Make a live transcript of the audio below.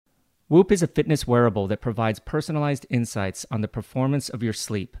Whoop is a fitness wearable that provides personalized insights on the performance of your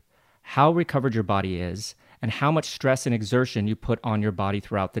sleep, how recovered your body is, and how much stress and exertion you put on your body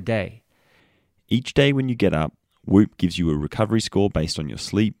throughout the day. Each day when you get up, Whoop gives you a recovery score based on your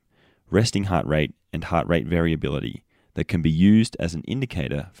sleep, resting heart rate, and heart rate variability that can be used as an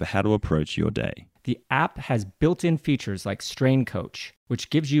indicator for how to approach your day. The app has built-in features like Strain Coach, which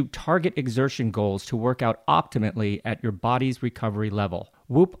gives you target exertion goals to work out optimally at your body's recovery level.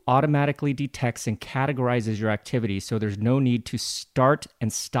 Whoop automatically detects and categorizes your activity, so there's no need to start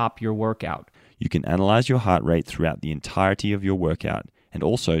and stop your workout. You can analyze your heart rate throughout the entirety of your workout and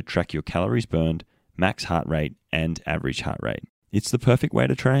also track your calories burned, max heart rate, and average heart rate. It's the perfect way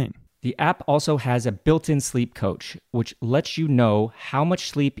to train. The app also has a built-in sleep coach, which lets you know how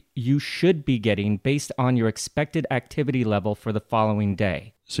much sleep you should be getting based on your expected activity level for the following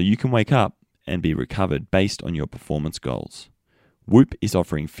day. So you can wake up and be recovered based on your performance goals. Whoop is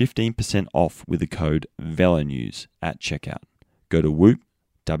offering 15% off with the code VELONEWS at checkout. Go to Whoop,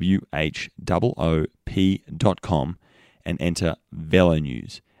 WHOOP.com and enter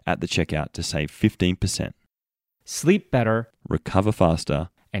VELONEWS at the checkout to save 15%. Sleep better, recover faster,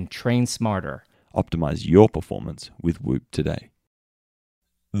 and train smarter. Optimize your performance with Whoop today.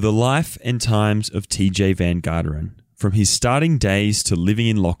 The life and times of TJ Van Garderen. From his starting days to living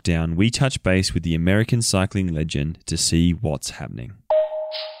in lockdown, we touch base with the American cycling legend to see what's happening.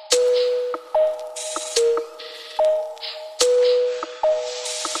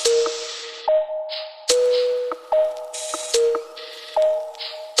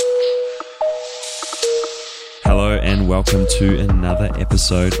 Hello and welcome to another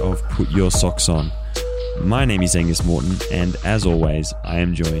episode of Put Your Socks On. My name is Angus Morton and as always, I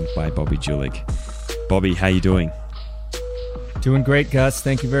am joined by Bobby Julich. Bobby, how you doing? Doing great, Gus.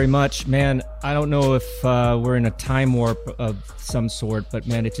 Thank you very much. Man, I don't know if we're in a time warp of some sort, but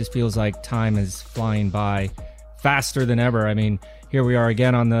man, it just feels like time is flying by faster than ever. I mean, here we are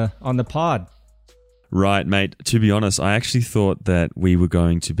again on the pod. Right, mate. To be honest, I actually thought that we were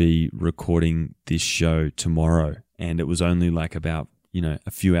going to be recording this show tomorrow, and it was only like about, a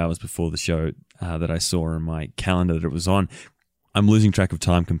few hours before the show that I saw on my calendar that it was on. I'm losing track of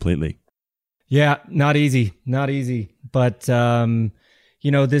time completely. Yeah, not easy. But,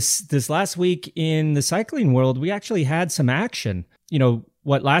 this last week in the cycling world, we actually had some action.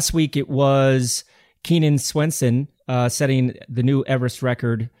 Last week it was Keenan Swenson setting the new Everest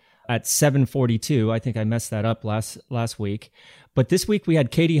record at 7:42. I think I messed that up last week. But this week we had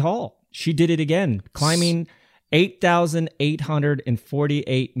Katie Hall. She did it again, climbing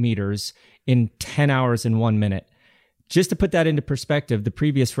 8,848 meters in 10 hours and 1 minute. Just to put that into perspective, the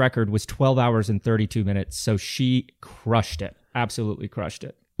previous record was 12 hours and 32 minutes. So she crushed it, absolutely crushed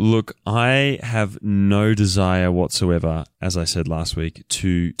it. Look, I have no desire whatsoever, as I said last week,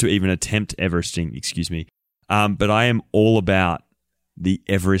 to even attempt Everesting, but I am all about the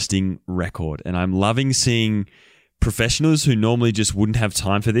Everesting record. And I'm loving seeing professionals who normally just wouldn't have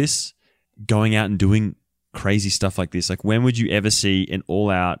time for this going out and doing crazy stuff like this. Like, when would you ever see an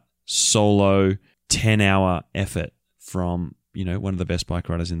all-out solo 10-hour effort from, one of the best bike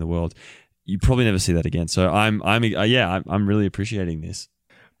riders in the world? You probably never see that again. So I'm really appreciating this.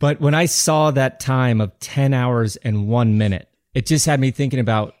 But when I saw that time of 10 hours and 1 minute, it just had me thinking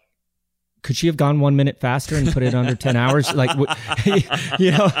about, could she have gone 1 minute faster and put it under 10 hours? Like,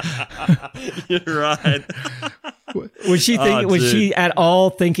 You're right. Was she at all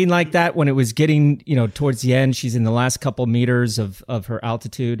thinking like that when it was getting, towards the end? She's in the last couple meters of her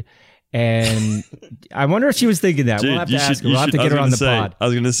altitude. And I wonder if she was thinking that. We'll have to ask her. We'll have to get her on the pod. I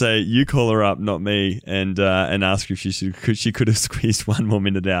was going to say, you call her up, not me, and ask her if she could have squeezed 1 more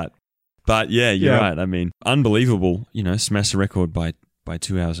minute out. But yeah, you're right. I mean, unbelievable. Smash the record by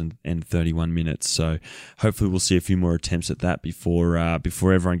 2 hours and 31 minutes. So hopefully we'll see a few more attempts at that before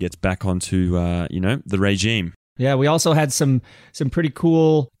everyone gets back onto the regime. Yeah, we also had some pretty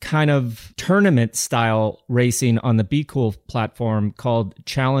cool kind of tournament style racing on the Be Cool platform called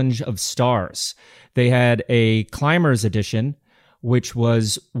Challenge of Stars. They had a climbers edition, which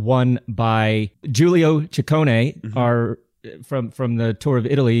was won by Giulio Ciccone, our from the Tour of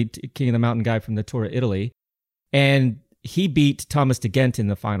Italy, King of the Mountain guy from the Tour of Italy, and he beat Thomas de Gent in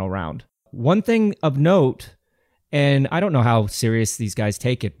the final round. One thing of note, and I don't know how serious these guys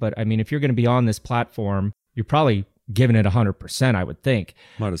take it, but I mean, if you're going to be on this platform, you're probably giving it 100%, I would think.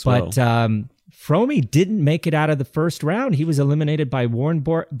 Might as well. But Froome didn't make it out of the first round. He was eliminated by Warren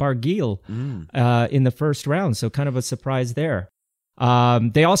Barguil in the first round, so kind of a surprise there.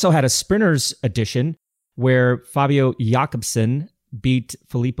 They also had a sprinters edition where Fabio Jakobsen beat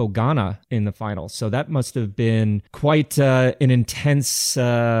Filippo Ganna in the final. So that must have been quite an intense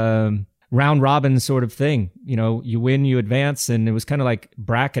round robin sort of thing. You know, you win, you advance, and it was kind of like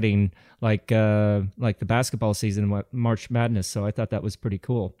bracketing, like the basketball season, March Madness. So I thought that was pretty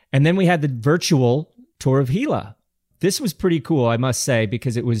cool. And then we had the virtual Tour of Gila. This was pretty cool, I must say,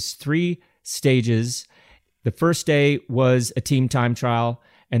 because it was 3 stages. The first day was a team time trial,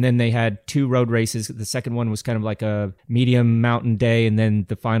 and then they had 2 road races. The second one was kind of like a medium mountain day, and then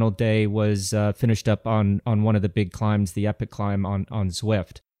the final day was finished up on one of the big climbs, the epic climb on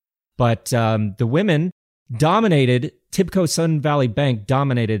Zwift. But the women dominated. Tibco Sun Valley Bank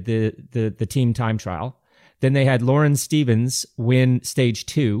dominated the team time trial. Then they had Lauren Stevens win stage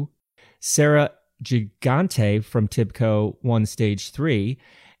 2. Sarah Gigante from Tibco won stage 3.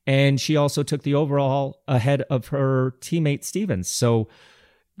 And she also took the overall ahead of her teammate Stevens. So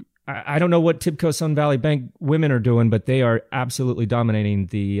I don't know what Tibco Sun Valley Bank women are doing, but they are absolutely dominating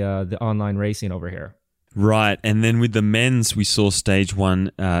the online racing over here. Right, and then with the men's, we saw stage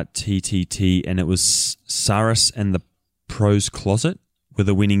 1 TTT, and it was Saris and the Pros Closet were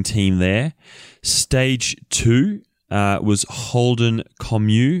the winning team there. Stage 2 was Holden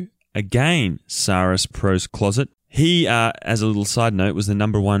Commue, again Saris Pros Closet. He, as a little side note, was the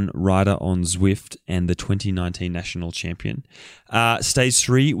 #1 rider on Zwift and the 2019 national champion. Stage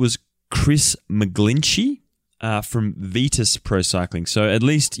 3 was Chris McGlinchey from Vitus Pro Cycling. So at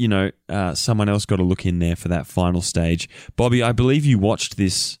least, you know, someone else got a look in there for that final stage. Bobby, I believe you watched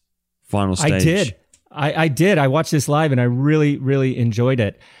this final stage. I did. I did. I watched this live and I really, really enjoyed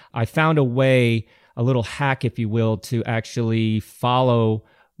it. I found a way, a little hack, if you will, to actually follow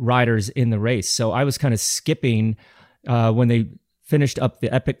riders in the race. So I was kind of skipping when they finished up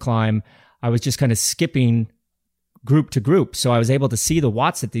the epic climb. I was just kind of skipping group to group. So I was able to see the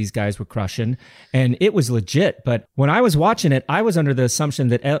watts that these guys were crushing, and it was legit. But when I was watching it, I was under the assumption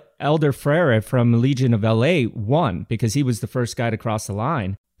that Elder Freire from Legion of LA won because he was the first guy to cross the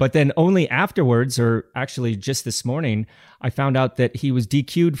line. But then only afterwards, or actually just this morning, I found out that he was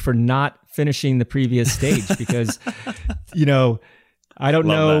DQ'd for not finishing the previous stage because, you know, I don't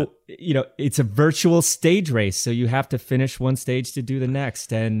know, you know, it's a virtual stage race, so you have to finish one stage to do the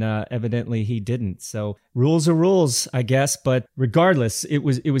next, and evidently he didn't. So rules are rules, I guess, but regardless, it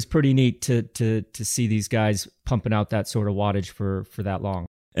was pretty neat to see these guys pumping out that sort of wattage for that long.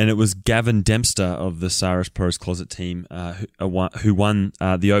 And it was Gavin Dempster of the Saris Pros Closet team who won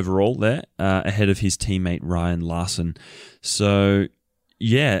the overall there ahead of his teammate Ryan Larson. So,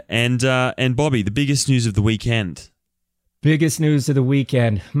 yeah, and Bobby, the biggest news of the weekend. Biggest news of the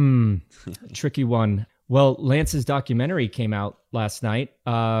weekend. Tricky one. Well, Lance's documentary came out last night.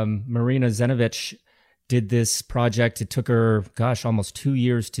 Marina Zenovich did this project. It took her, almost 2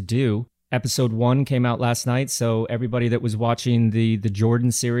 years to do. Episode 1 came out last night, so everybody that was watching the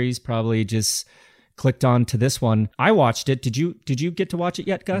Jordan series probably just clicked on to this one. I watched it. Did you get to watch it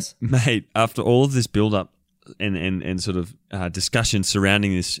yet, Gus? Mate, after all of this build-up and sort of discussion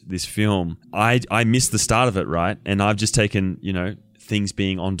surrounding this film, I missed the start of it, right? And I've just taken, you know, things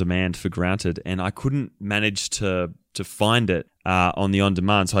being on demand for granted, and I couldn't manage to find it on the on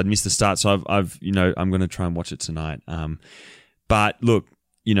demand, so I'd missed the start. So I've you know, I'm going to try and watch it tonight. But look,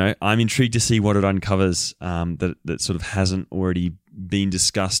 you know, I'm intrigued to see what it uncovers that sort of hasn't already been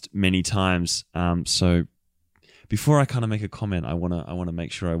discussed many times. So before I kind of make a comment, I want to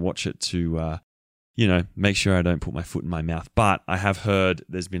make sure I watch it to you know, make sure I don't put my foot in my mouth. But I have heard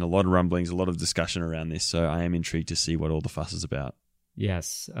there's been a lot of rumblings, a lot of discussion around this, so I am intrigued to see what all the fuss is about.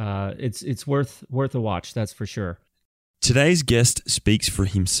 Yes, it's worth a watch, that's for sure. Today's guest speaks for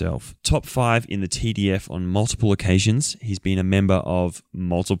himself. Top 5 in the TDF on multiple occasions. He's been a member of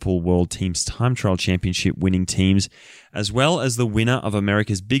multiple World Teams Time Trial Championship winning teams, as well as the winner of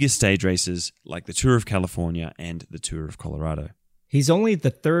America's biggest stage races like the Tour of California and the Tour of Colorado. He's only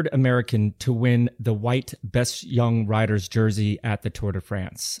the 3rd American to win the white Best Young Riders jersey at the Tour de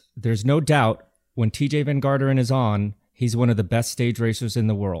France. There's no doubt when TJ Van Garderen is on, he's one of the best stage racers in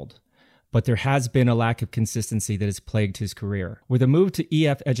the world. But there has been a lack of consistency that has plagued his career. With a move to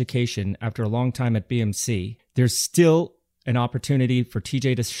EF Education after a long time at BMC, there's still an opportunity for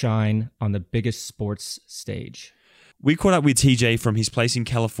TJ to shine on the biggest sports stage. We caught up with TJ from his place in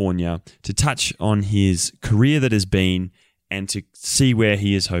California to touch on his career that has been and to see where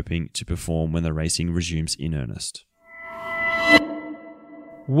he is hoping to perform when the racing resumes in earnest.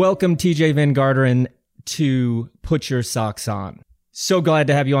 Welcome, TJ Van Garderen, to Put Your Socks On. So glad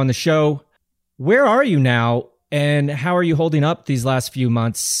to have you on the show. Where are you now, and how are you holding up these last few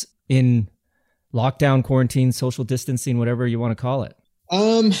months in lockdown, quarantine, social distancing, whatever you want to call it?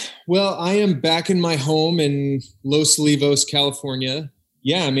 Well, I am back in my home in Los Olivos, California.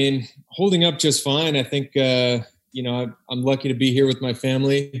 Yeah, I mean, holding up just fine. I think, I'm lucky to be here with my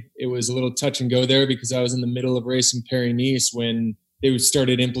family. It was a little touch and go there because I was in the middle of racing Paris-Nice when they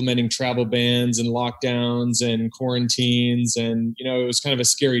started implementing travel bans and lockdowns and quarantines. And, it was kind of a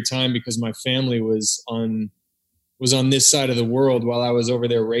scary time because my family was on this side of the world while I was over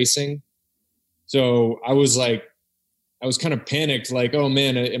there racing. So I was kind of panicked, like, oh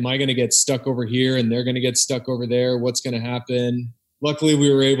man, am I going to get stuck over here and they're going to get stuck over there? What's going to happen? Luckily,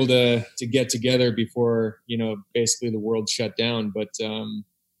 we were able to get together before, basically the world shut down. But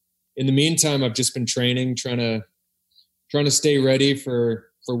in the meantime, I've just been training, trying to stay ready for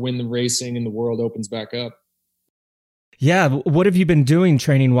when the racing and the world opens back up. Yeah. What have you been doing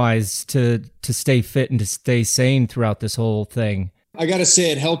training wise to stay fit and to stay sane throughout this whole thing? I got to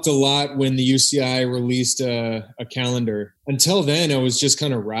say it helped a lot when the UCI released a calendar. Until then, I was just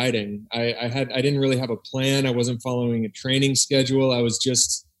kind of riding. I didn't really have a plan. I wasn't following a training schedule. I was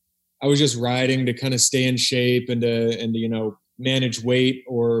just riding to kind of stay in shape and to manage weight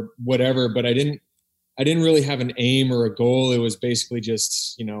or whatever. But I didn't really have an aim or a goal. It was basically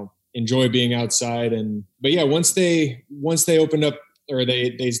just, enjoy being outside. But yeah, once they opened up, or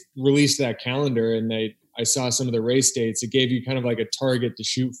they released that calendar and I saw some of the race dates, it gave you kind of like a target to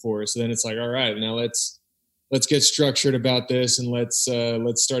shoot for. So then it's like, all right, now let's get structured about this and let's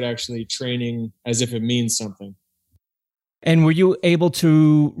start actually training as if it means something. And were you able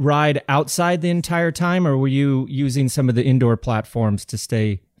to ride outside the entire time, or were you using some of the indoor platforms to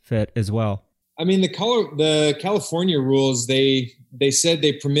stay fit as well? I mean, the California rules, they said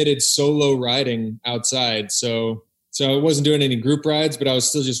they permitted solo riding outside. So I wasn't doing any group rides, but I was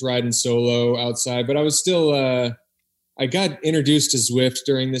still just riding solo outside. But I was still, I got introduced to Zwift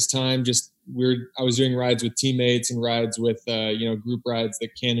during this time. I was doing rides with teammates and rides with, group rides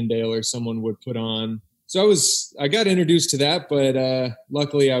that Cannondale or someone would put on. So I got introduced to that, but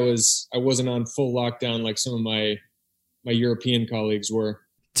luckily I wasn't on full lockdown like some of my European colleagues were.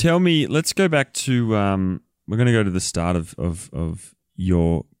 Tell me, let's go back to, we're going to go to the start of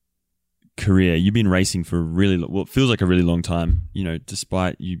your career. You've been racing for it feels like a really long time,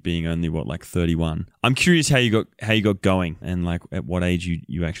 despite you being only 31. I'm curious how you got going and like at what age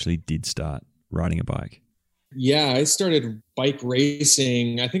you actually did start riding a bike. Yeah, I started bike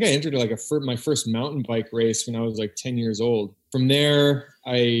racing. I think I entered my first mountain bike race when I was like 10 years old. From there,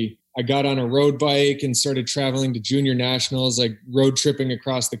 I got on a road bike and started traveling to junior nationals, like road tripping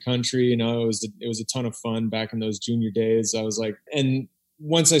across the country. It was a ton of fun back in those junior days. I was like, and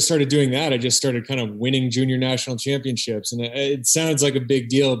once I started doing that, I just started kind of winning junior national championships. And it sounds like a big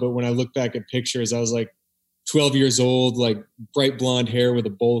deal, but when I look back at pictures, I was like 12 years old, like bright blonde hair with a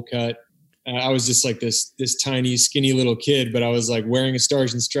bowl cut. I was just like this tiny, skinny little kid, but I was like wearing a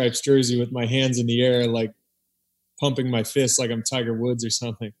Stars and Stripes jersey with my hands in the air, like pumping my fists like I'm Tiger Woods or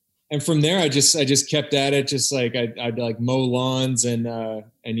something. And from there, I just kept at it. Just like I'd like mow lawns and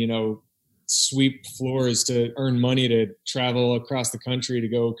sweep floors to earn money to travel across the country to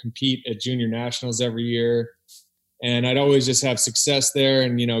go compete at junior nationals every year. And I'd always just have success there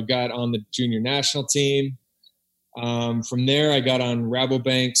and, got on the junior national team. From there, I got on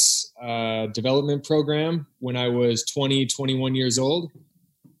Rabobank's development program when I was 21 years old.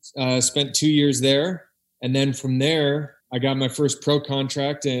 Spent 2 years there. And then from there, I got my first pro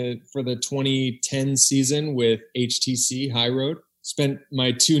contract for the 2010 season with HTC High Road. Spent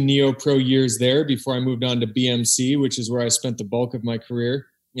my 2 Neo Pro years there before I moved on to BMC, which is where I spent the bulk of my career.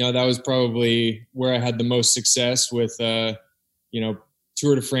 That was probably where I had the most success with,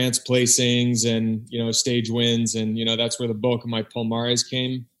 Tour de France placings and, stage wins. And, that's where the bulk of my Palmares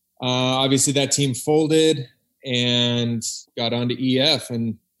came. Obviously, that team folded and got onto EF,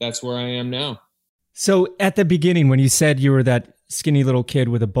 and that's where I am now. So at the beginning, when you said you were that skinny little kid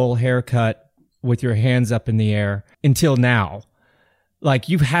with a bowl haircut with your hands up in the air until now, like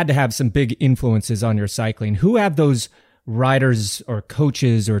you've had to have some big influences on your cycling. Who have those riders or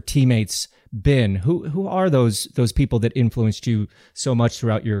coaches or teammates been? Who are those people that influenced you so much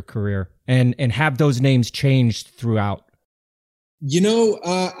throughout your career, and have those names changed throughout?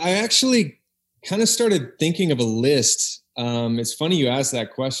 I actually kind of started thinking of a list. It's funny you asked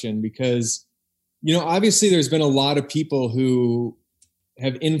that question because, obviously there's been a lot of people who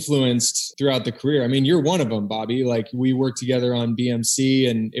have influenced throughout the career. I mean, you're one of them, Bobby. Like we worked together on BMC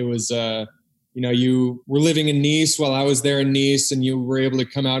and it was, you were living in Nice while I was there in Nice and you were able to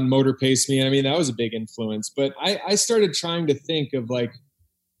come out and motor pace me. I mean, that was a big influence, but I started trying to think of like,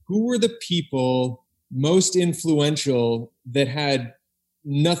 who were the people most influential that had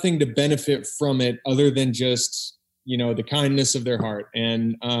nothing to benefit from it other than just the kindness of their heart.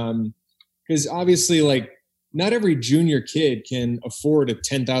 And because obviously, like, not every junior kid can afford a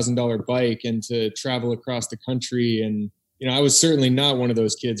 $10,000 bike and to travel across the country. And, I was certainly not one of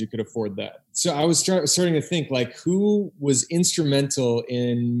those kids who could afford that. So I was starting to think, like, who was instrumental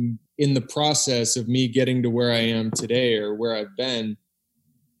in the process of me getting to where I am today or where I've been.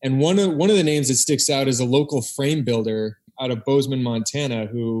 And one of the names that sticks out is a local frame builder out of Bozeman, Montana,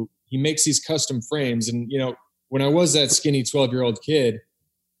 who he makes these custom frames. And, when I was that skinny 12-year-old kid,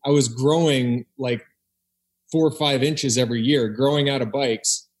 I was growing like 4 or 5 inches every year, growing out of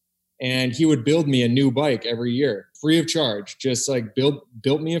bikes. And he would build me a new bike every year, free of charge, just like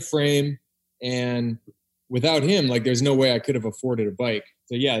built me a frame. And without him, like, there's no way I could have afforded a bike.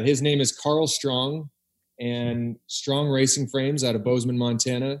 So yeah, his name is Carl Strong, and Strong Racing Frames out of Bozeman,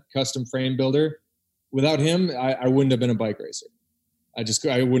 Montana, custom frame builder. Without him, I wouldn't have been a bike racer. I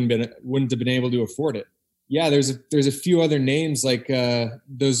wouldn't have been able to afford it. Yeah, there's a few other names, like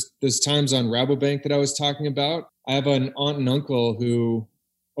those times on Rabobank that I was talking about. I have an aunt and uncle who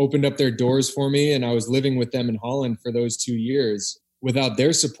opened up their doors for me, and I was living with them in Holland for those 2 years. Without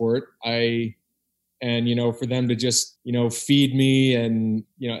their support, for them to just, feed me and,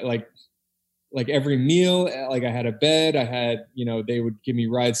 like every meal, like I had a bed, I had, they would give me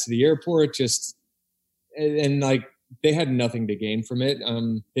rides to the airport, and like, they had nothing to gain from it.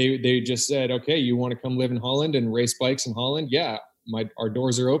 They just said, okay, you want to come live in Holland and race bikes in Holland? Yeah, our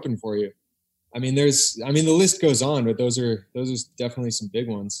doors are open for you. The list goes on, but those are definitely some big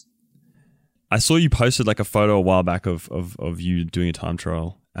ones. I saw you posted like a photo a while back of you doing a time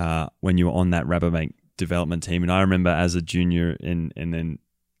trial when you were on that Rabobank development team. And I remember as a junior and then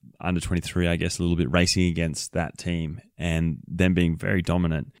under 23, I guess, a little bit racing against that team and them being very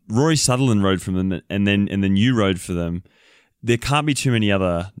dominant. Rory Sutherland rode for them and then you rode for them. There can't be too many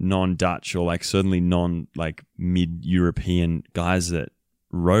other non-Dutch or like certainly mid-European guys that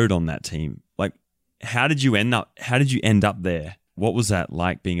rode on that team. Like, how did you end up there? What was that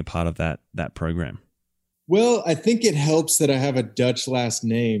like being a part of that program? Well, I think it helps that I have a Dutch last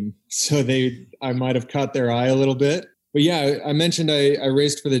name, so I might have caught their eye a little bit. But yeah, I mentioned I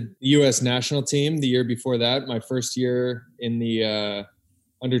raced for the U.S. national team the year before that, my first year in the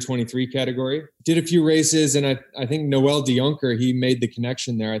under 23 category. Did a few races, and I think Noel de Jonker, he made the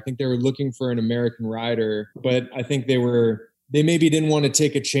connection there. I think they were looking for an American rider, but I think they maybe didn't want to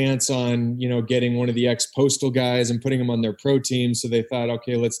take a chance on, getting one of the ex-Postal guys and putting him on their pro team. So they thought,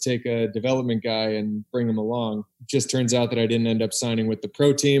 okay, let's take a development guy and bring him along. It just turns out that I didn't end up signing with the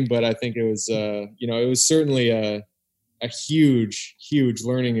pro team, but I think it was, it was certainly a huge, huge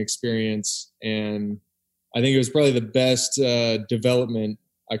learning experience. And I think it was probably the best development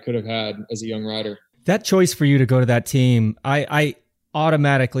I could have had as a young rider. That choice for you to go to that team, I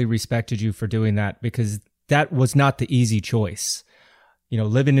automatically respected you for doing that, because that was not the easy choice.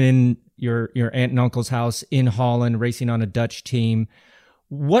 Living in your aunt and uncle's house in Holland, racing on a Dutch team.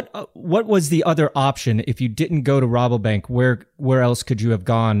 What was the other option if you didn't go to Rabobank? Where else could you have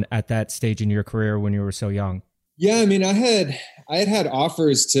gone at that stage in your career when you were so young? Yeah, I had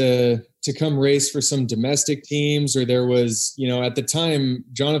offers to come race for some domestic teams, or there was, at the time,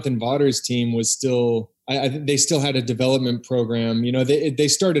 Jonathan Vaughters' team was still, I think they still had a development program. They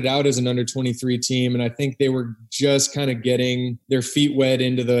started out as an under 23 team, and I think they were just kind of getting their feet wet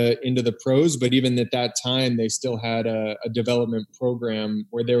into the pros. But even at that time, they still had a development program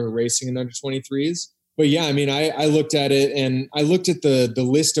where they were racing in under 23s. But yeah, I looked at it, and I looked at the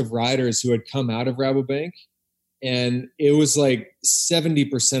list of riders who had come out of Rabobank. And it was like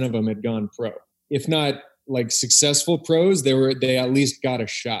 70% of them had gone pro. If not like successful pros, they at least got a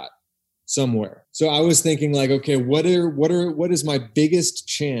shot somewhere. So I was thinking, like, okay, what is my biggest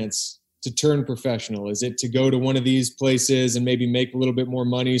chance to turn professional? Is it to go to one of these places and maybe make a little bit more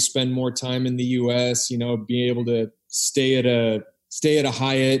money, spend more time in the US, be able to stay at a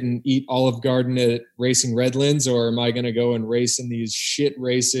Hyatt and eat Olive Garden at Racing Redlands? Or am I going to go and race in these shit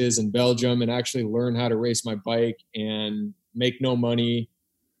races in Belgium and actually learn how to race my bike and make no money,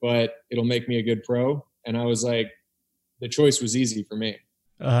 but it'll make me a good pro? And I was like, the choice was easy for me.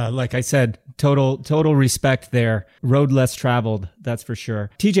 Like I said, total respect there. Road less traveled, that's for sure.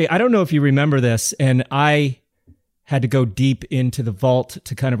 TJ, I don't know if you remember this, and I had to go deep into the vault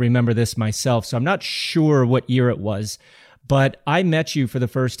to kind of remember this myself, so I'm not sure what year it was. But I met you for the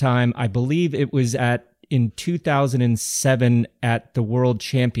first time, I believe it was in 2007 at the World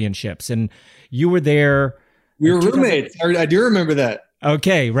Championships. And you were there. We were roommates. I do remember that.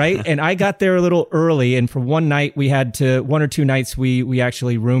 Okay, right? And I got there a little early. And for one or two nights, we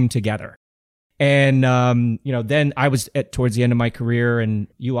actually roomed together. And, then I was towards the end of my career, and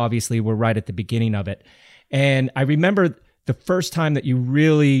you obviously were right at the beginning of it. And I remember the first time that you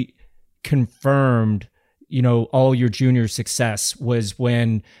really confirmed, all your junior success was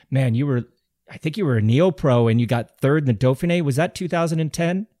when, man, I think you were a neo pro and you got third in the Dauphiné. Was that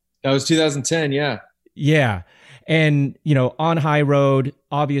 2010? That was 2010. Yeah. Yeah. And, on high road,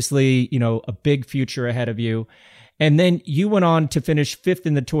 obviously, a big future ahead of you. And then you went on to finish fifth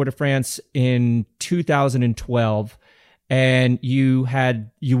in the Tour de France in 2012. And you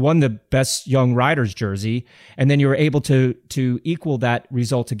won the best young riders jersey. And then you were able to equal that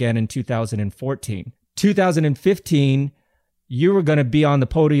result again in 2014. 2015, you were going to be on the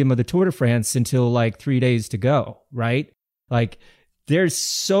podium of the Tour de France until like 3 days to go, right? Like, there's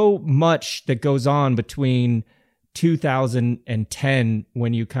so much that goes on between 2010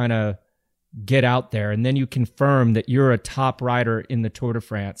 when you kind of get out there and then you confirm that you're a top rider in the Tour de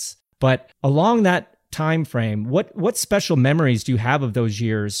France. But along that time frame, what special memories do you have of those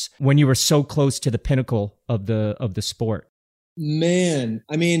years when you were so close to the pinnacle of the sport? Man,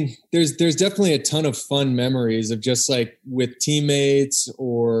 I mean, there's definitely a ton of fun memories of just like with teammates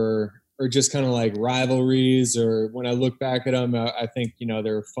or just kind of like rivalries, or when I look back at them, I think, they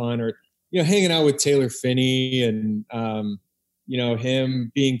were fun, or, hanging out with Taylor Phinney and,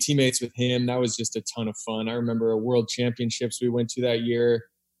 him, being teammates with him. That was just a ton of fun. I remember a world championships we went to that year.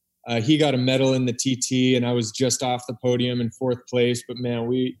 He got a medal in the TT and I was just off the podium in fourth place, but man,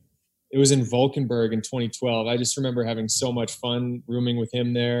 it was in Valkenburg in 2012. I just remember having so much fun rooming with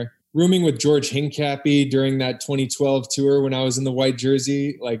him there. Rooming with George Hincapie during that 2012 tour when I was in the white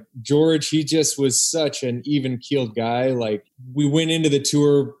jersey. Like, George, he just was such an even-keeled guy. Like, we went into the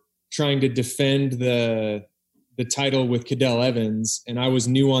tour trying to defend the title with Cadel Evans, and I was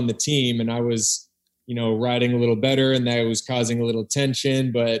new on the team, and I was, riding a little better, and that was causing a little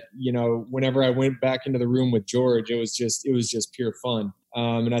tension. But, whenever I went back into the room with George, it was just pure fun.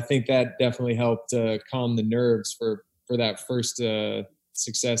 And I think that definitely helped calm the nerves for that first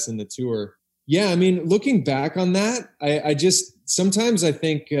success in the tour. Yeah, I mean, looking back on that, I just sometimes I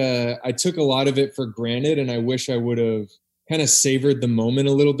think I took a lot of it for granted, and I wish I would have kind of savored the moment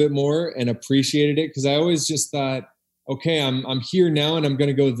a little bit more and appreciated it, because I always just thought, okay, I'm here now and I'm going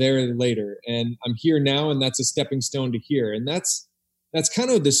to go there later, and I'm here now and that's a stepping stone to here. And that's kind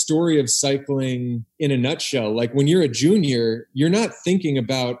of the story of cycling in a nutshell. Like, when you're a junior, you're not thinking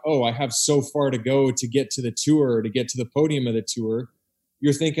about, oh, I have so far to go to get to the tour or to get to the podium of the tour.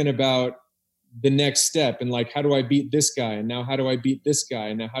 You're thinking about the next step and like, how do I beat this guy? And now how do I beat this guy?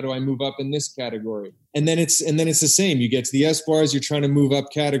 And now how do I move up in this category? And then it's the same. You get to the S bars, you're trying to move up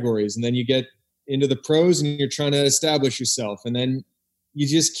categories, and then you get into the pros and you're trying to establish yourself. And then you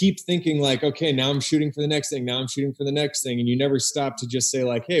just keep thinking like, okay, now I'm shooting for the next thing. Now I'm shooting for the next thing. And you never stop to just say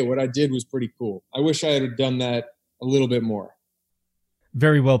like, hey, what I did was pretty cool. I wish I had done that a little bit more.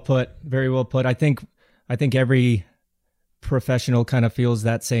 Very well put. Very well put. I think every professional kind of feels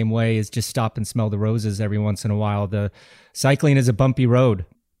that same way, is just stop and smell the roses every once in a while. The cycling is a bumpy road.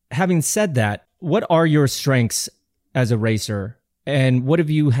 Having said that, what are your strengths as a racer, and what have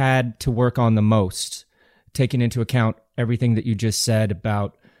you had to work on the most, taking into account everything that you just said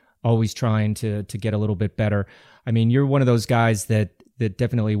about always trying to get a little bit better? I mean, you're one of those guys that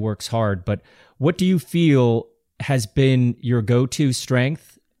definitely works hard, but what do you feel has been your go-to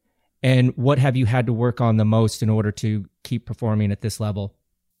strength, and what have you had to work on the most in order to keep performing at this level?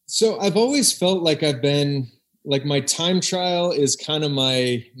 So I've always felt like I've been like, my time trial is kind of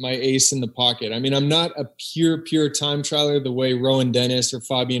my ace in the pocket. I mean, I'm not a pure time trialer the way Rowan Dennis or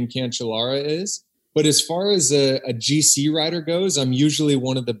Fabian Cancellara is. But as far as a GC rider goes, I'm usually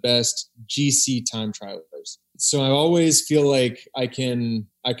one of the best GC time trialers. So I always feel like I can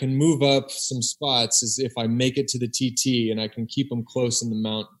move up some spots as if I make it to the TT, and I can keep them close in the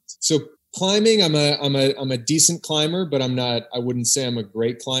mountains. So climbing, I'm a decent climber, but I wouldn't say I'm a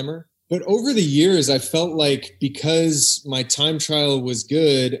great climber. But over the years, I felt like because my time trial was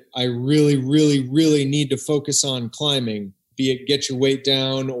good, I really, really, really need to focus on climbing. Be it get your weight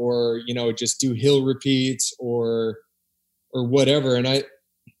down, or just do hill repeats or whatever.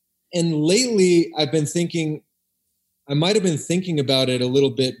 And lately I've been thinking, I might have been thinking about it a little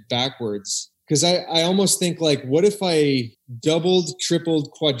bit backwards, because I almost think like, what if I doubled,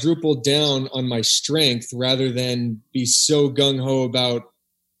 tripled, quadrupled down on my strength rather than be so gung-ho about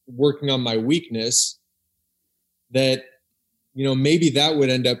working on my weakness, that maybe that would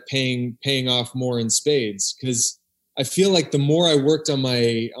end up paying off more in spades. Because I feel like the more I worked on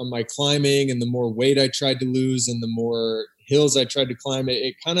my climbing, and the more weight I tried to lose, and the more hills I tried to climb,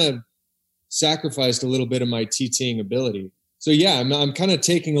 it kind of sacrificed a little bit of my TTing ability. So yeah, I'm kind of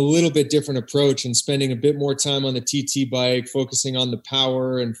taking a little bit different approach and spending a bit more time on the TT bike, focusing on the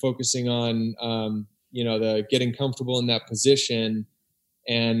power and focusing on the getting comfortable in that position.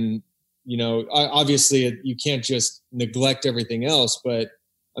 And, obviously you can't just neglect everything else, but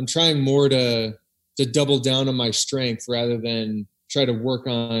I'm trying more to double down on my strength rather than try to work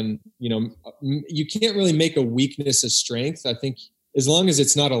on, you can't really make a weakness a strength. I think as long as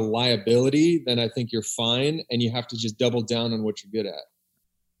it's not a liability, then I think you're fine. And you have to just double down on what you're good at.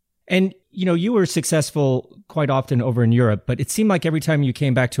 And, you were successful quite often over in Europe, but it seemed like every time you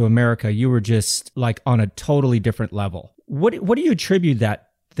came back to America, you were just like on a totally different level. What do you attribute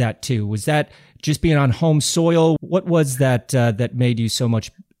that to? Was that just being on home soil? What was that that made you so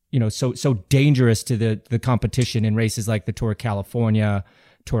much, so dangerous to the competition in races like the Tour of California,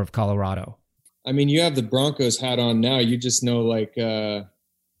 Tour of Colorado? I mean, you have the Broncos hat on now. You just know, like,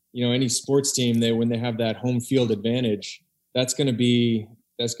 any sports team, when they have that home field advantage, that's going to be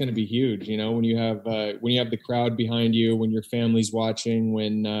huge. When you have the crowd behind you, when your family's watching,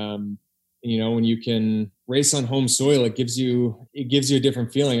 when you can race on home soil, it gives you a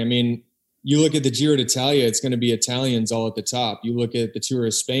different feeling. I mean, you look at the Giro d'Italia, it's going to be Italians all at the top. You look at the Tour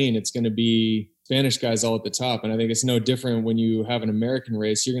of Spain, it's going to be Spanish guys all at the top. And I think it's no different when you have an American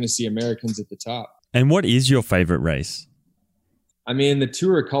race. You're going to see Americans at the top. And what is your favorite race? I mean, the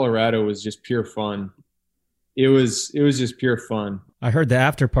Tour of Colorado was just pure fun. It was just pure fun. I heard the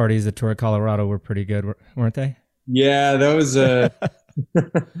after parties at Tour of Colorado were pretty good, weren't they? Yeah, that was that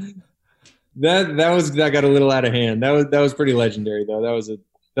got a little out of hand. That was pretty legendary though. That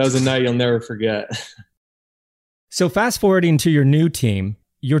was a night you'll never forget. So fast forwarding to your new team,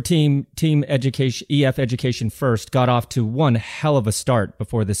 your team Education, EF Education First, got off to one hell of a start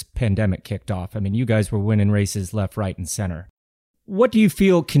before this pandemic kicked off. I mean, you guys were winning races left, right, and center. What do you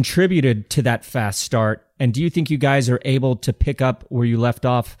feel contributed to that fast start? And do you think you guys are able to pick up where you left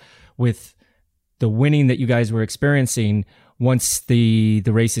off with the winning that you guys were experiencing once the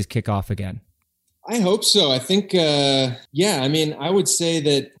races kick off again? I hope so. I think, I mean, I would say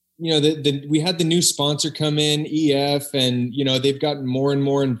that, we had the new sponsor come in, EF, and, they've gotten more and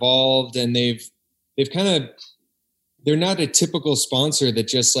more involved, and they're not a typical sponsor that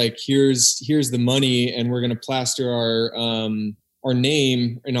just like, here's the money and we're going to plaster our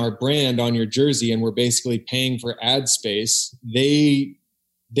name and our brand on your jersey, and we're basically paying for ad space. They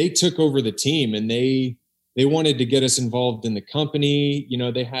took over the team, and they wanted to get us involved in the company.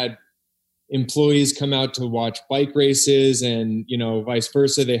 They had employees come out to watch bike races, and, vice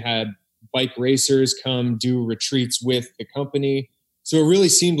versa. They had bike racers come do retreats with the company. So it really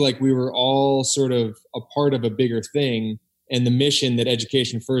seemed like we were all sort of a part of a bigger thing and the mission that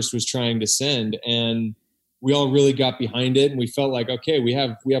Education First was trying to send. And we all really got behind it, and we felt like, okay, we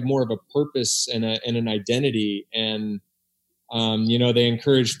have more of a purpose and an identity. And, they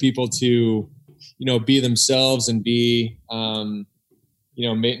encouraged people to, be themselves and be,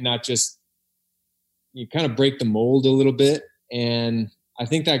 not just, you kind of break the mold a little bit. And I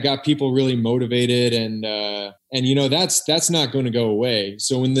think that got people really motivated, and that's not going to go away.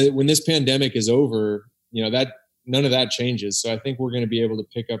 So when this pandemic is over, that none of that changes. So I think we're going to be able to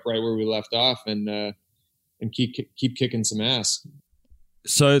pick up right where we left off and keep kicking some ass.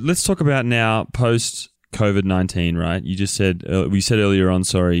 So let's talk about now post COVID-19, right? You just said, we said earlier on,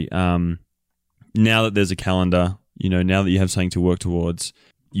 now that there's a calendar, now that you have something to work towards,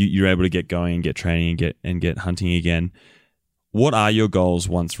 you're able to get going and get training and get hunting again. What are your goals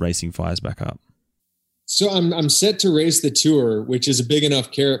once racing fires back up? So I'm set to race the Tour, which is a big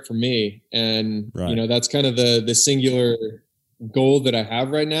enough carrot for me. And, right. That's kind of the singular goal that I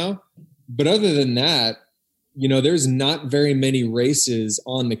have right now. But other than that, there's not very many races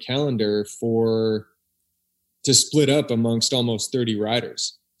on the calendar to split up amongst almost 30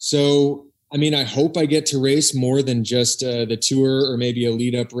 riders. So, I mean, I hope I get to race more than just the Tour, or maybe a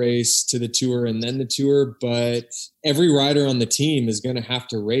lead up race to the Tour and then the Tour. But every rider on the team is going to have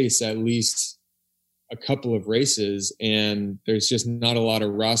to race at least a couple of races. And there's just not a lot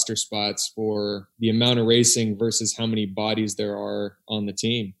of roster spots for the amount of racing versus how many bodies there are on the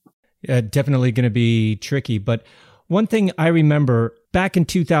team. Definitely going to be tricky. But one thing I remember back in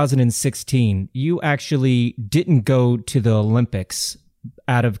 2016, you actually didn't go to the Olympics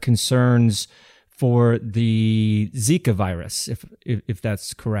out of concerns for the Zika virus, if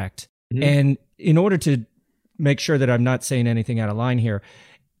that's correct. Mm-hmm. And in order to make sure that I'm not saying anything out of line here,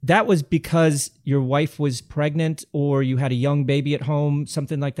 that was because your wife was pregnant or you had a young baby at home,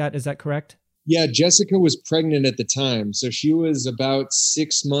 something like that. Is that correct? Yeah, Jessica was pregnant at the time. So she was about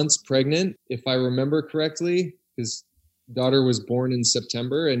 6 months pregnant, if I remember correctly, because daughter was born in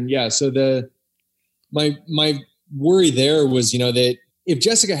September. And yeah, so my worry there was, that if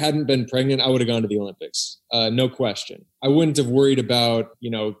Jessica hadn't been pregnant, I would have gone to the Olympics. No question. I wouldn't have worried about,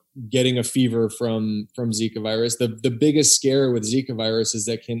 getting a fever from Zika virus. The biggest scare with Zika virus is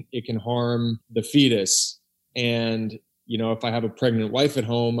that it can harm the fetus. And, if I have a pregnant wife at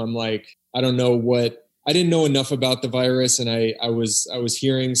home, I'm like, I didn't know enough about the virus. And I was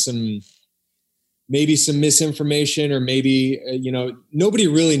hearing maybe some misinformation, or maybe, nobody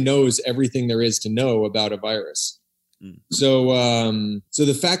really knows everything there is to know about a virus. So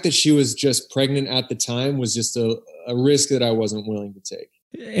the fact that she was just pregnant at the time was just a risk that I wasn't willing to take.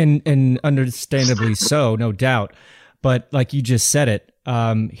 And understandably so, no doubt. But like you just said it,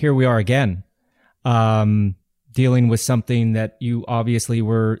 here we are again, dealing with something that you obviously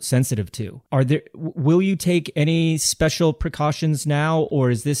were sensitive to. Will you take any special precautions now, or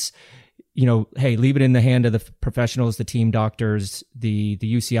is this, hey, leave it in the hand of the professionals, the team doctors, the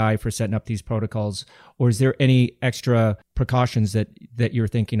UCI for setting up these protocols? Or is there any extra precautions that you're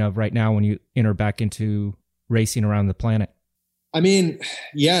thinking of right now when you enter back into racing around the planet? I mean,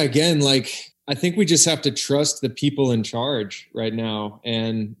 yeah, again, I think we just have to trust the people in charge right now.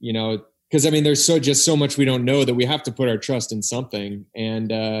 And, because there's so much we don't know that we have to put our trust in something.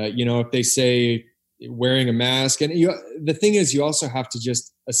 And, if they say wearing a mask, and the thing is, you also have to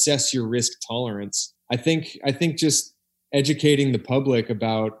just assess your risk tolerance. I think just educating the public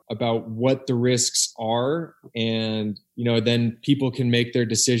about what the risks are, and then people can make their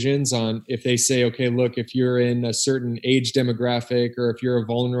decisions on, if they say, okay, look, if you're in a certain age demographic, or if you're a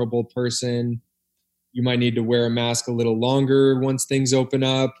vulnerable person, you might need to wear a mask a little longer once things open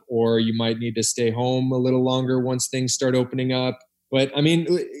up, or you might need to stay home a little longer once things start opening up. But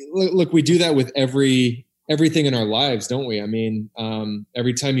look, we do that with everything in our lives, don't we?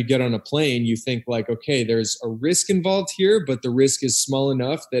 Every time you get on a plane, you think okay, there's a risk involved here, but the risk is small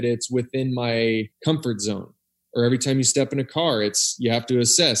enough that it's within my comfort zone. Or every time you step in a car, you have to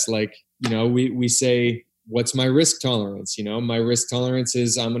assess, we say, what's my risk tolerance? My risk tolerance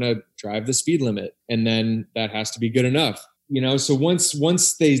is I'm going to drive the speed limit, and then that has to be good enough. So once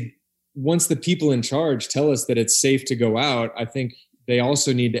the people in charge tell us that it's safe to go out, I think they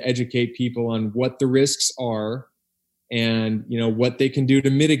also need to educate people on what the risks are, and, what they can do to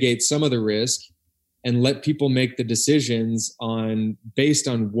mitigate some of the risk, and let people make the decisions based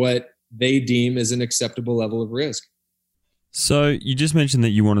on what they deem as an acceptable level of risk. So you just mentioned that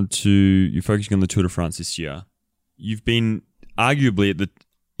you're focusing on the Tour de France this year. You've been arguably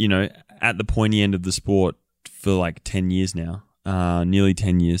at the pointy end of the sport for 10 years now, nearly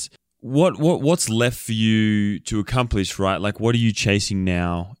 10 years. What's left for you to accomplish, right? What are you chasing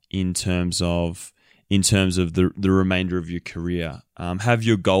now in terms of the remainder of your career? Have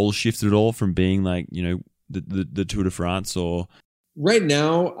your goals shifted at all from being the Tour de France, or? Right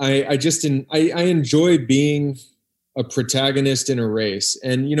now, I enjoy being a protagonist in a race.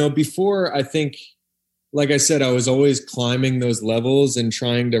 And, before, I think, like I said, I was always climbing those levels and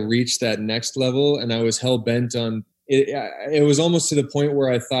trying to reach that next level. And I was hell bent on it. It was almost to the point where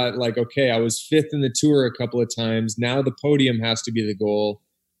I thought, okay, I was fifth in the Tour a couple of times. Now the podium has to be the goal.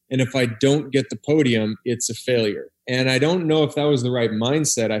 And if I don't get the podium, it's a failure. And I don't know if that was the right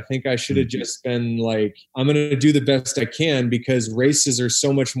mindset. I think I should have just been I'm going to do the best I can, because races are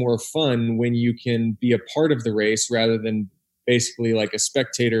so much more fun when you can be a part of the race rather than basically a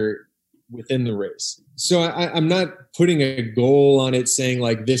spectator within the race. So I'm not putting a goal on it saying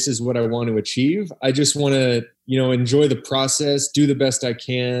this is what I want to achieve. I just want to, enjoy the process, do the best I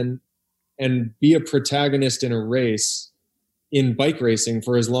can, and be a protagonist in a race, in bike racing,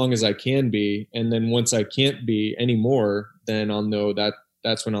 for as long as I can be. And then once I can't be anymore, then I'll know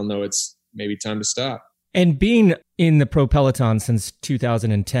that's when I'll know it's maybe time to stop. And being in the Pro Peloton since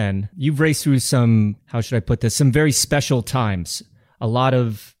 2010, you've raced through some very special times, a lot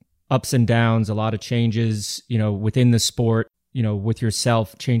of ups and downs, a lot of changes, within the sport, with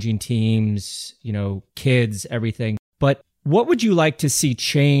yourself, changing teams, kids, everything. But what would you like to see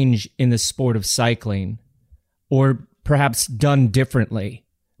change in the sport of cycling, or perhaps done differently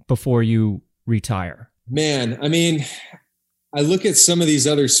before you retire? Man, I look at some of these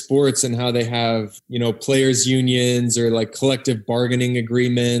other sports and how they have, players unions or collective bargaining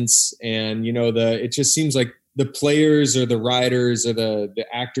agreements. And, it just seems like the players or the riders or the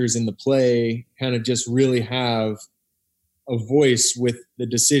actors in the play kind of just really have a voice with the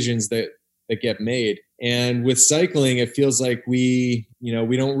decisions that get made. And with cycling, it feels like we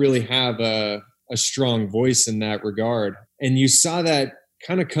don't really have a strong voice in that regard. And you saw that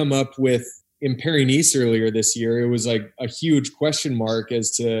kind of come up in Paris-Nice earlier this year. It was a huge question mark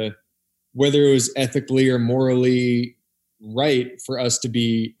as to whether it was ethically or morally right for us to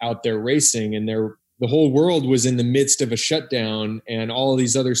be out there racing. And there the whole world was in the midst of a shutdown, and all of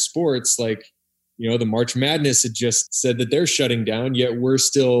these other sports, like, the March Madness had just said that they're shutting down, yet we're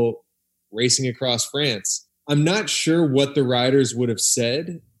still racing across France. I'm not sure what the riders would have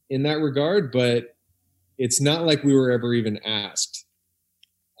said in that regard, but it's not like we were ever even asked.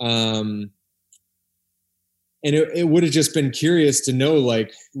 And it would have just been curious to know,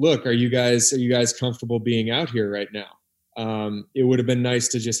 like, look, are you guys comfortable being out here right now? It would have been nice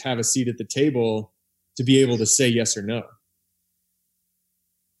to just have a seat at the table to be able to say yes or no.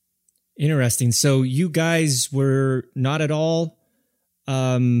 Interesting. So you guys were not at all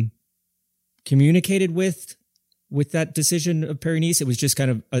communicated with that decision of Paris-Nice? It was just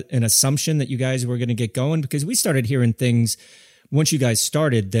kind of an assumption that you guys were going to get going? Because we started hearing things once you guys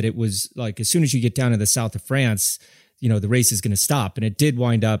started that it was like, as soon as you get down to the south of France, the race is going to stop. And it did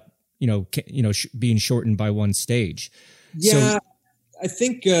wind up, being shortened by one stage. Yeah. So, I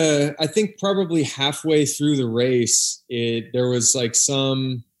think probably halfway through the race, there was like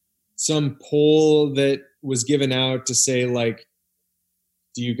some poll that was given out to say, like,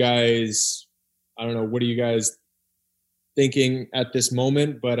 do you guys, I don't know, what are you guys thinking at this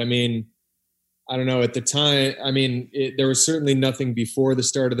moment? But I mean, I don't know, at the time, I mean, there was certainly nothing before the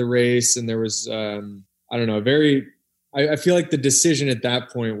start of the race. And there was, I don't know, I feel like the decision at that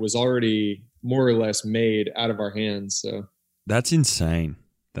point was already more or less made out of our hands. So that's insane.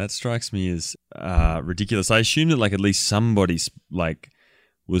 That strikes me as ridiculous. I assume that like at least somebody's like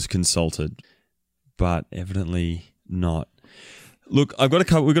was consulted, but evidently not. Look, we've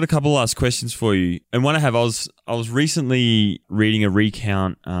got a couple last questions for you, and one I was recently reading a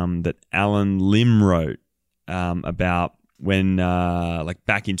recount that Alan Lim wrote about when like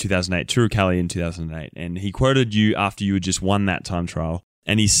back in 2008, Tour of Cali in 2008, and he quoted you after you had just won that time trial,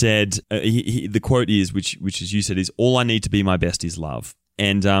 and he said the quote is, which as you said, is, "All I need to be my best is love,"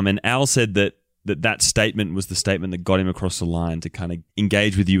 and Al said that statement was the statement that got him across the line to kind of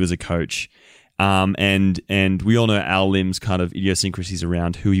engage with you as a coach. And we all know Al Lim's kind of idiosyncrasies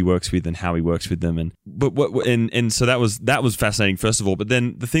around who he works with and how he works with them. And so that was fascinating, first of all. But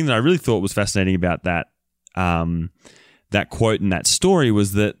then the thing that I really thought was fascinating about that quote and that story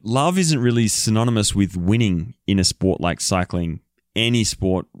was that love isn't really synonymous with winning in a sport like cycling, any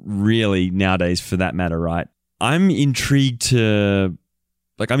sport really nowadays for that matter, right? I'm intrigued to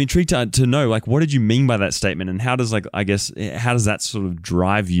know, like, what did you mean by that statement, and how does that sort of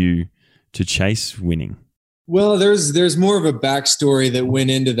drive you to chase winning? Well, there's more of a backstory that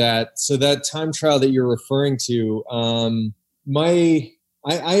went into that. So that time trial that you're referring to, I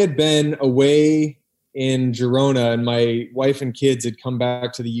had been away in Girona, and my wife and kids had come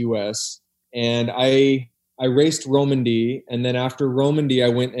back to the US, and I raced Romandy. And then after Romandy, I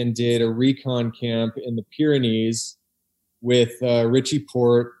went and did a recon camp in the Pyrenees with Richie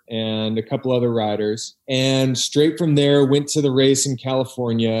Porte and a couple other riders. And straight from there, went to the race in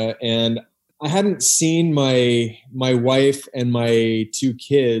California. And I hadn't seen my wife and my two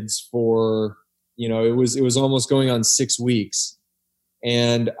kids for, it was almost going on 6 weeks.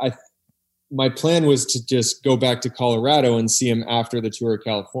 And my plan was to just go back to Colorado and see them after the Tour of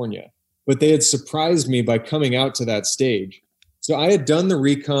California. But they had surprised me by coming out to that stage. So I had done the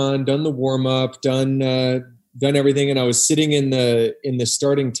recon, done the warm-up, done everything, and I was sitting in the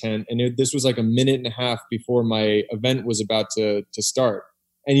starting tent, and this was like a minute and a half before my event was about to start.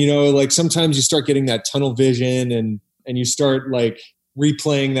 And like sometimes you start getting that tunnel vision, and you start like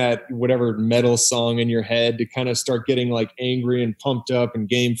replaying that whatever metal song in your head to kind of start getting like angry and pumped up and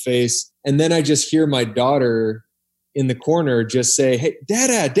game face. And then I just hear my daughter in the corner just say, "Hey,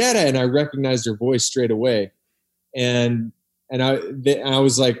 Dada, Dada," and I recognized her voice straight away. And I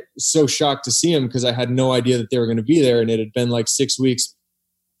was like so shocked to see him because I had no idea that they were going to be there. And it had been like 6 weeks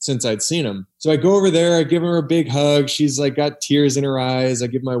since I'd seen him. So I go over there, I give her a big hug. She's like got tears in her eyes. I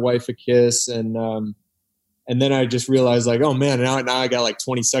give my wife a kiss. And then I just realized like, oh man, now I got like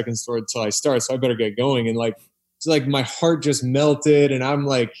 20 seconds until I start. So I better get going. And like, it's like my heart just melted. And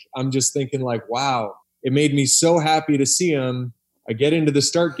I'm just thinking like, wow, it made me so happy to see him. I get into the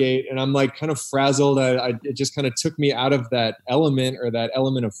start gate and I'm like kind of frazzled. It just kind of took me out of that element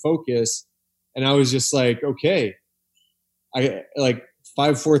of focus. And I was just like, okay, I like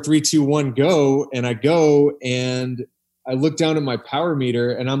 5, 4, 3, 2, 1, go. And I go and I look down at my power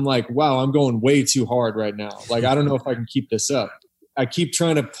meter and I'm like, wow, I'm going way too hard right now. Like, I don't know if I can keep this up. I keep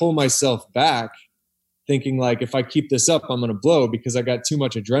trying to pull myself back thinking like, if I keep this up, I'm going to blow because I got too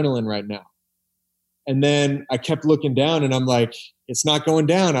much adrenaline right now. And then I kept looking down and I'm like, it's not going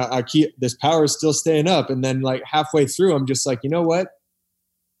down. I keep, this power is still staying up. And then like halfway through, I'm just like, you know what?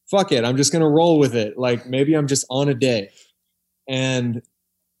 Fuck it. I'm just going to roll with it. Like maybe I'm just on a day. And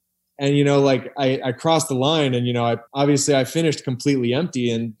And, you know, like I crossed the line and, you know, I finished completely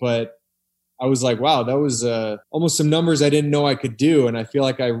empty but I was like, wow, that was almost some numbers I didn't know I could do. And I feel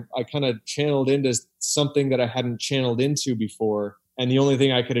like I kind of channeled into something that I hadn't channeled into before. And the only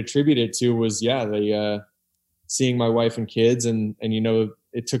thing I could attribute it to was, the seeing my wife and kids. And, you know,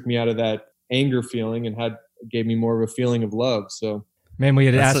 it took me out of that anger feeling and gave me more of a feeling of love. So, man, we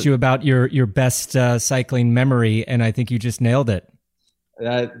had asked you about your best cycling memory, and I think you just nailed it.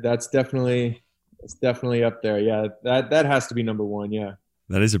 That's definitely up there. Yeah, that has to be number one. Yeah.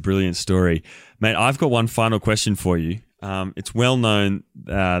 That is a brilliant story. Mate, I've got one final question for you. It's well known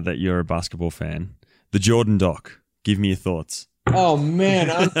that you're a basketball fan. The Jordan doc. Give me your thoughts. Oh,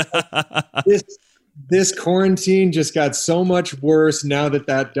 man. This quarantine just got so much worse now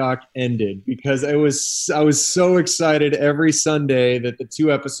that doc ended, because I was so excited every Sunday that the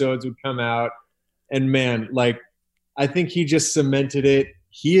 2 episodes would come out. And, man, like, I think he just cemented it.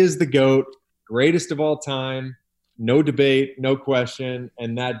 He is the GOAT, greatest of all time. No debate, no question.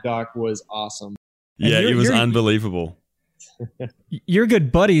 And that doc was awesome. Yeah, it was unbelievable. You're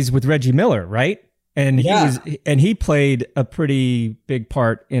good buddies with Reggie Miller, right? And he played a pretty big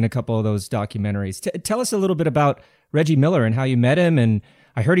part in a couple of those documentaries. Tell us a little bit about Reggie Miller and how you met him. And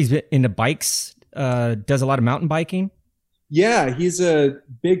I heard he's into bikes, does a lot of mountain biking. Yeah, he's a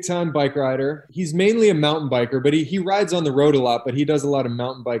big time bike rider. He's mainly a mountain biker, but he rides on the road a lot, but he does a lot of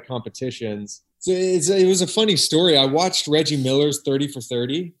mountain bike competitions. So it was a funny story. I watched Reggie Miller's 30 for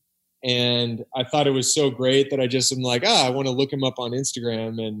 30, and I thought it was so great that I just am like, I want to look him up on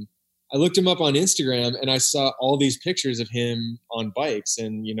Instagram. And I looked him up on Instagram, and I saw all these pictures of him on bikes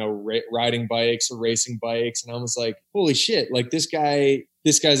and, you know, riding bikes or racing bikes. And I was like, holy shit, like this guy's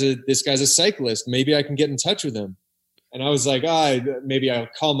a cyclist. Maybe I can get in touch with him. And I was like, maybe I'll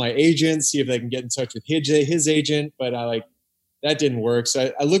call my agent, see if they can get in touch with his agent. But that didn't work.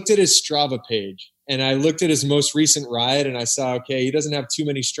 So I looked at his Strava page, and I looked at his most recent ride, and I saw, okay, he doesn't have too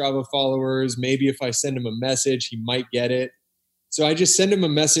many Strava followers. Maybe if I send him a message, he might get it. So I just sent him a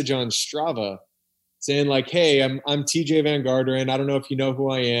message on Strava saying like, hey, I'm TJ Van Garderen. I don't know if you know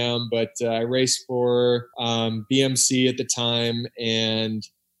who I am, but I raced for BMC at the time, and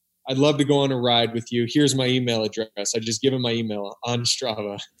I'd love to go on a ride with you. Here's my email address. I just give him my email on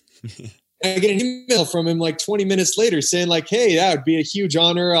Strava. I get an email from him like 20 minutes later saying like, hey, that would be a huge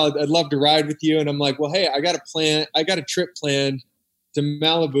honor. I'd love to ride with you. And I'm like, well, hey, I got a trip planned to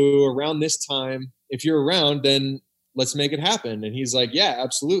Malibu around this time. If you're around, then let's make it happen. And he's like, yeah,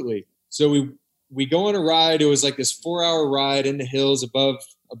 absolutely. So we go on a ride. It was like this 4-hour ride in the hills above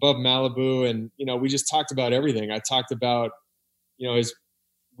Malibu. And, you know, we just talked about everything. I talked about, you know,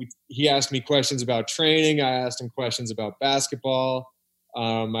 he asked me questions about training. I asked him questions about basketball.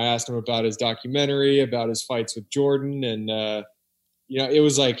 I asked him about his documentary, about his fights with Jordan. And, you know, it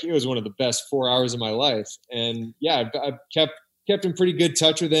was one of the best 4 hours of my life. And yeah, I've kept in pretty good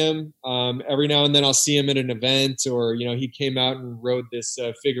touch with him. Every now and then I'll see him at an event, or, you know, he came out and rode this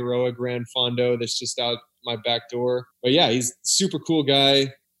Figueroa Gran Fondo that's just out my back door. But yeah, he's a super cool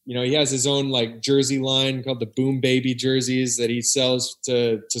guy. You know, he has his own like jersey line called the Boom Baby jerseys that he sells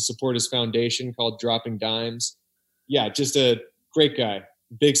to support his foundation called Dropping Dimes. Yeah, just a great guy,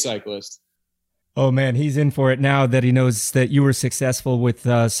 big cyclist. Oh man, he's in for it now that he knows that you were successful with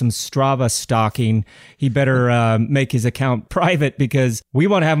some Strava stalking. He better make his account private, because we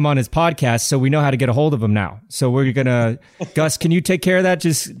want to have him on his podcast, so we know how to get a hold of him now. So we're gonna, Gus, can you take care of that?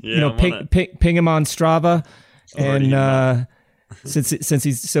 Just ping him on Strava, and since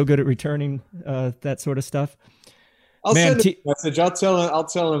he's so good at returning that sort of stuff. I'll send him a message. I'll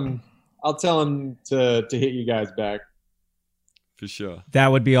tell him to hit you guys back. For sure.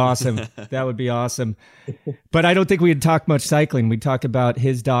 That would be awesome. That would be awesome. But I don't think we'd talk much cycling. We talked about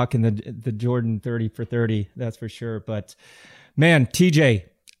his doc and the Jordan 30 for 30. That's for sure. But man, TJ,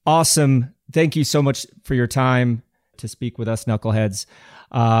 awesome. Thank you so much for your time to speak with us knuckleheads.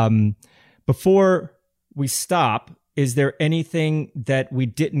 Before we stop, is there anything that we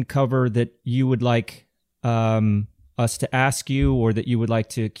didn't cover that you would like us to ask you, or that you would like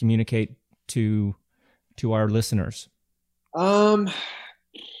to communicate to our listeners? I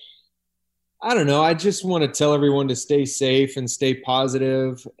don't know. I just want to tell everyone to stay safe and stay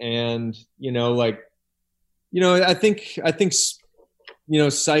positive. And, I think,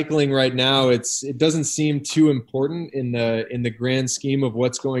 cycling right now, it doesn't seem too important in the grand scheme of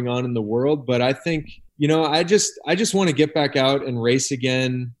what's going on in the world. But I think, I just want to get back out and race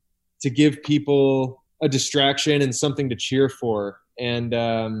again, to give people a distraction and something to cheer for. And,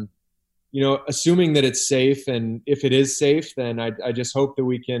 assuming that it's safe, and if it is safe, then I just hope that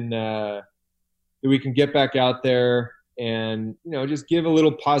we can get back out there and, just give a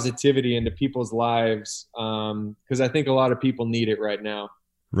little positivity into people's lives. Cause I think a lot of people need it right now.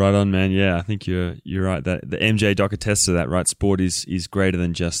 Right on, man. Yeah, I think you're right. That the MJ doc attests to that, right? Sport is greater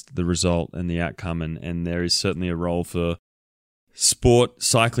than just the result and the outcome, and there is certainly a role for sport,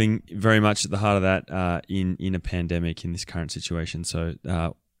 cycling, very much at the heart of that in a pandemic, in this current situation. So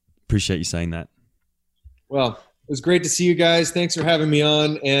appreciate you saying that. Well, it was great to see you guys. Thanks for having me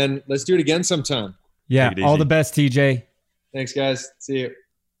on, and let's do it again sometime. Yeah, all the best, TJ. Thanks, guys. See you.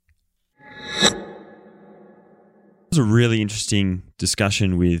 It was a really interesting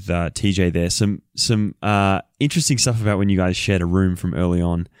discussion with TJ there. Some interesting stuff about when you guys shared a room from early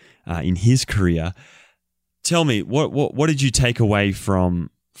on in his career. Tell me, what did you take away from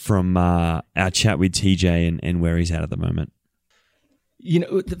our chat with TJ and where he's at the moment?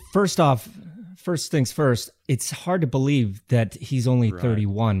 First things first, it's hard to believe that he's only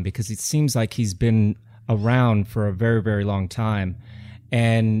 31, because it seems like he's been around for a very, very long time.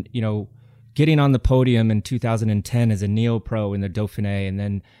 And, getting on the podium in 2010 as a neo-pro in the Dauphiné, and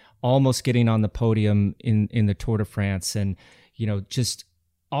then almost getting on the podium in the Tour de France, and, just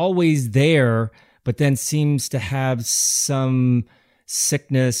always there, but then seems to have some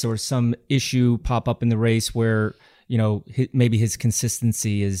sickness or some issue pop up in the race where, maybe his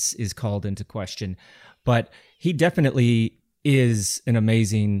consistency is called into question. But he definitely is an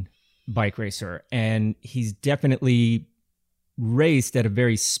amazing bike racer, and he's definitely raced at a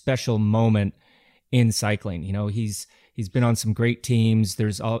very special moment in cycling. He's been on some great teams.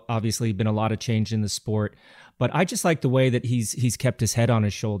 There's obviously been a lot of change in the sport, but I just like the way that he's kept his head on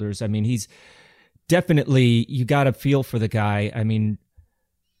his shoulders. I mean, he's definitely, you got to feel for the guy. I mean,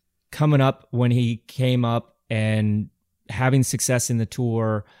 coming up when he came up and having success in the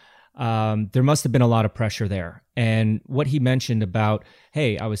Tour, there must have been a lot of pressure there. And what he mentioned about,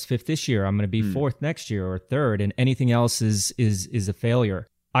 hey, I was 5th this year, I'm going to be 4th next year or 3rd, and anything else is a failure.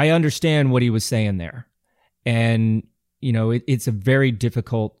 I understand what he was saying there. And, it's a very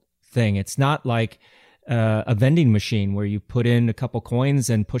difficult thing. It's not like a vending machine where you put in a couple coins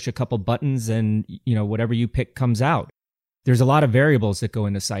and push a couple buttons and, whatever you pick comes out. There's a lot of variables that go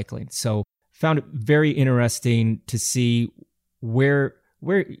into cycling. So found it very interesting to see where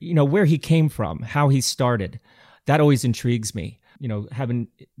he came from, how he started. That always intrigues me.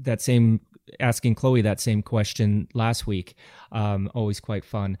 Asking Chloe that same question last week, always quite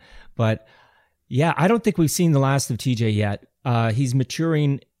fun. But yeah, I don't think we've seen the last of TJ yet. He's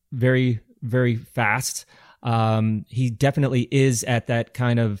maturing very, very fast. He definitely is at that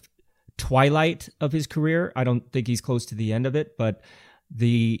kind of twilight of his career. I don't think he's close to the end of it, but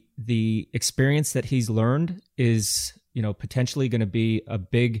the experience that he's learned is, potentially going to be a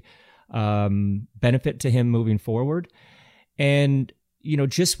big benefit to him moving forward. And,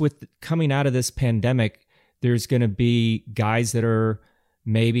 just with coming out of this pandemic, there's going to be guys that are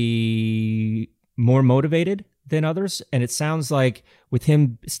maybe more motivated than others. And it sounds like with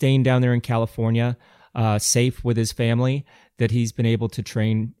him staying down there in California, safe with his family, that he's been able to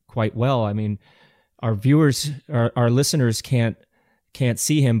train quite well. I mean, our viewers, our listeners can't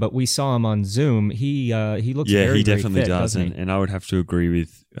see him, but we saw him on Zoom. He looks very, he definitely very fit, does, and I would have to agree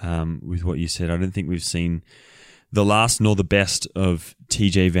with what you said. I don't think we've seen the last nor the best of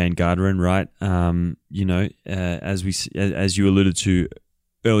TJ Van Garderen, right? As you alluded to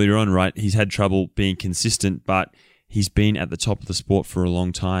earlier on, right? He's had trouble being consistent, but he's been at the top of the sport for a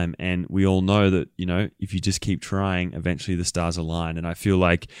long time, and we all know that, if you just keep trying, eventually the stars align, and I feel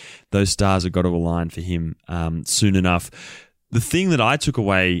like those stars have got to align for him soon enough. The thing that I took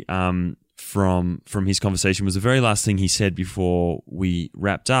away from his conversation was the very last thing he said before we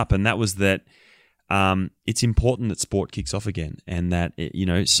wrapped up, and that was that it's important that sport kicks off again, and that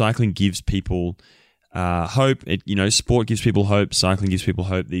cycling gives people hope. Sport gives people hope. Cycling gives people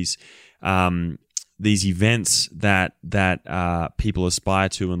hope. These events that people aspire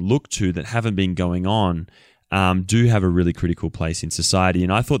to and look to that haven't been going on do have a really critical place in society,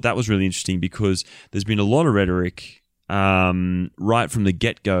 and I thought that was really interesting because there's been a lot of rhetoric right from the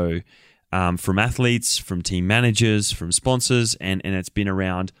get-go, from athletes, from team managers, from sponsors, and it's been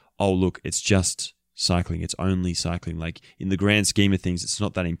around, oh, look, it's just cycling. It's only cycling. Like, in the grand scheme of things, it's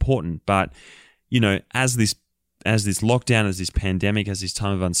not that important. But, as this lockdown, as this pandemic, as this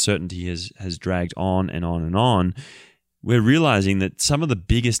time of uncertainty has dragged on and on and on, we're realizing that some of the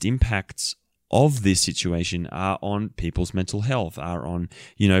biggest impacts of this situation are on people's mental health, are on,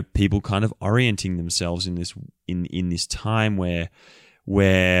 people kind of orienting themselves in this time where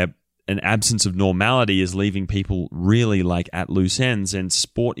an absence of normality is leaving people really like at loose ends. And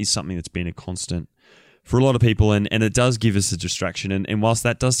sport is something that's been a constant for a lot of people, and it does give us a distraction. And whilst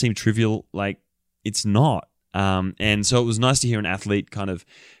that does seem trivial, like, it's not. And so it was nice to hear an athlete kind of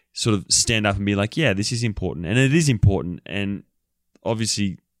sort of stand up and be like, yeah, this is important. And it is important. And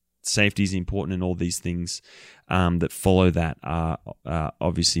obviously safety is important, and all these things that follow that are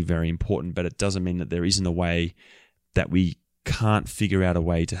obviously very important. But it doesn't mean that there isn't a way that we can't figure out a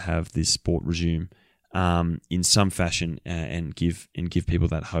way to have this sport resume in some fashion and give people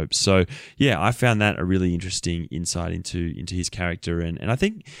that hope. So yeah, I found that a really interesting insight into his character, and I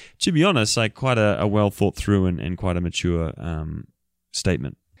think, to be honest, like quite a well thought through and quite a mature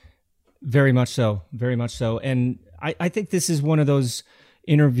statement. Very much so. Very much so. And I think this is one of those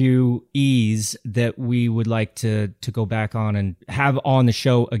interviewees that we would like to go back on and have on the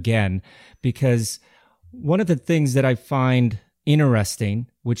show again, because one of the things that I find interesting,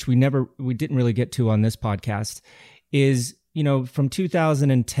 which we didn't really get to on this podcast, is, from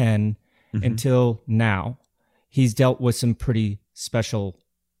 2010 until now, he's dealt with some pretty special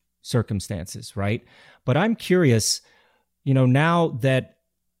circumstances, right? But I'm curious, now that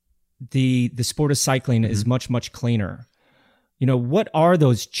the sport of cycling is much, much cleaner, what are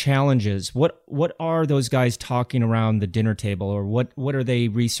those challenges? What are those guys talking around the dinner table, or what are they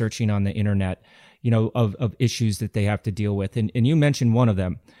researching on the internet, of issues that they have to deal with? And you mentioned one of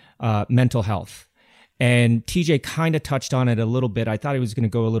them, mental health. And TJ kind of touched on it a little bit. I thought he was going to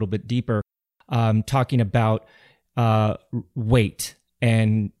go a little bit deeper, talking about weight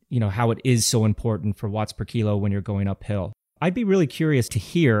and, how it is so important for watts per kilo when you're going uphill. I'd be really curious to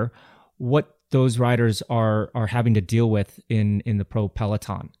hear what those riders are having to deal with in the pro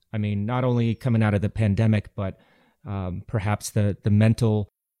peloton. I mean, not only coming out of the pandemic, but perhaps the mental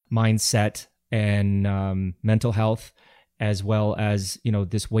mindset and mental health, as well as,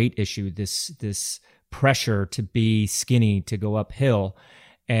 this weight issue, this pressure to be skinny, to go uphill,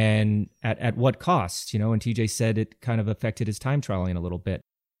 and at what cost, and TJ said it kind of affected his time trialing a little bit.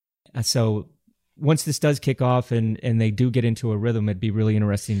 So once this does kick off and they do get into a rhythm, it'd be really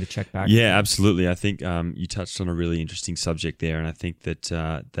interesting to check back. Yeah, absolutely. I think you touched on a really interesting subject there, and I think that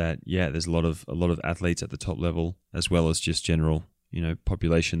there's a lot of athletes at the top level, as well as just general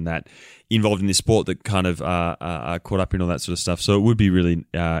population that involved in this sport that kind of are caught up in all that sort of stuff. So it would be really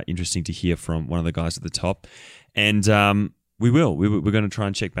interesting to hear from one of the guys at the top, and we're going to try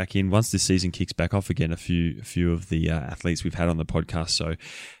and check back in once this season kicks back off again. A few of the athletes we've had on the podcast. So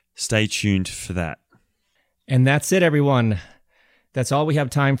stay tuned for that. And that's it, everyone. That's all we have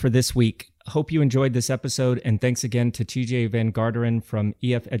time for this week. Hope you enjoyed this episode, and thanks again to TJ Van Garderen from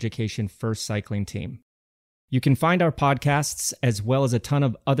EF Education First Cycling Team. You can find our podcasts, as well as a ton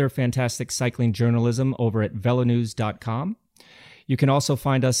of other fantastic cycling journalism, over at velonews.com. You can also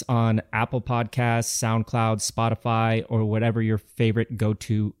find us on Apple Podcasts, SoundCloud, Spotify, or whatever your favorite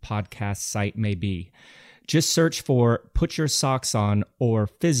go-to podcast site may be. Just search for Put Your Socks On or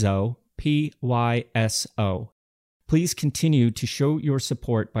Physo, Pyso. Please continue to show your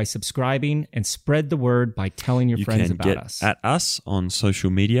support by subscribing and spread the word by telling your friends about us. You can get at us on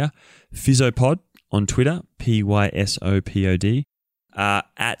social media, PhysoPod on Twitter, PYSOPOD,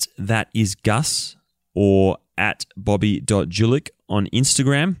 at That Is Gus, or at Bobby.Julik on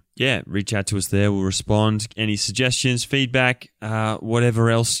Instagram. Yeah, reach out to us there. We'll respond. Any suggestions, feedback, whatever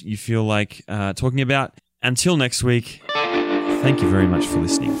else you feel like talking about. Until next week, thank you very much for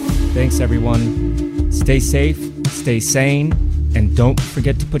listening. Thanks, everyone. Stay safe, stay sane, and don't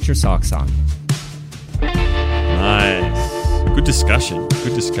forget to put your socks on. Nice. Good discussion.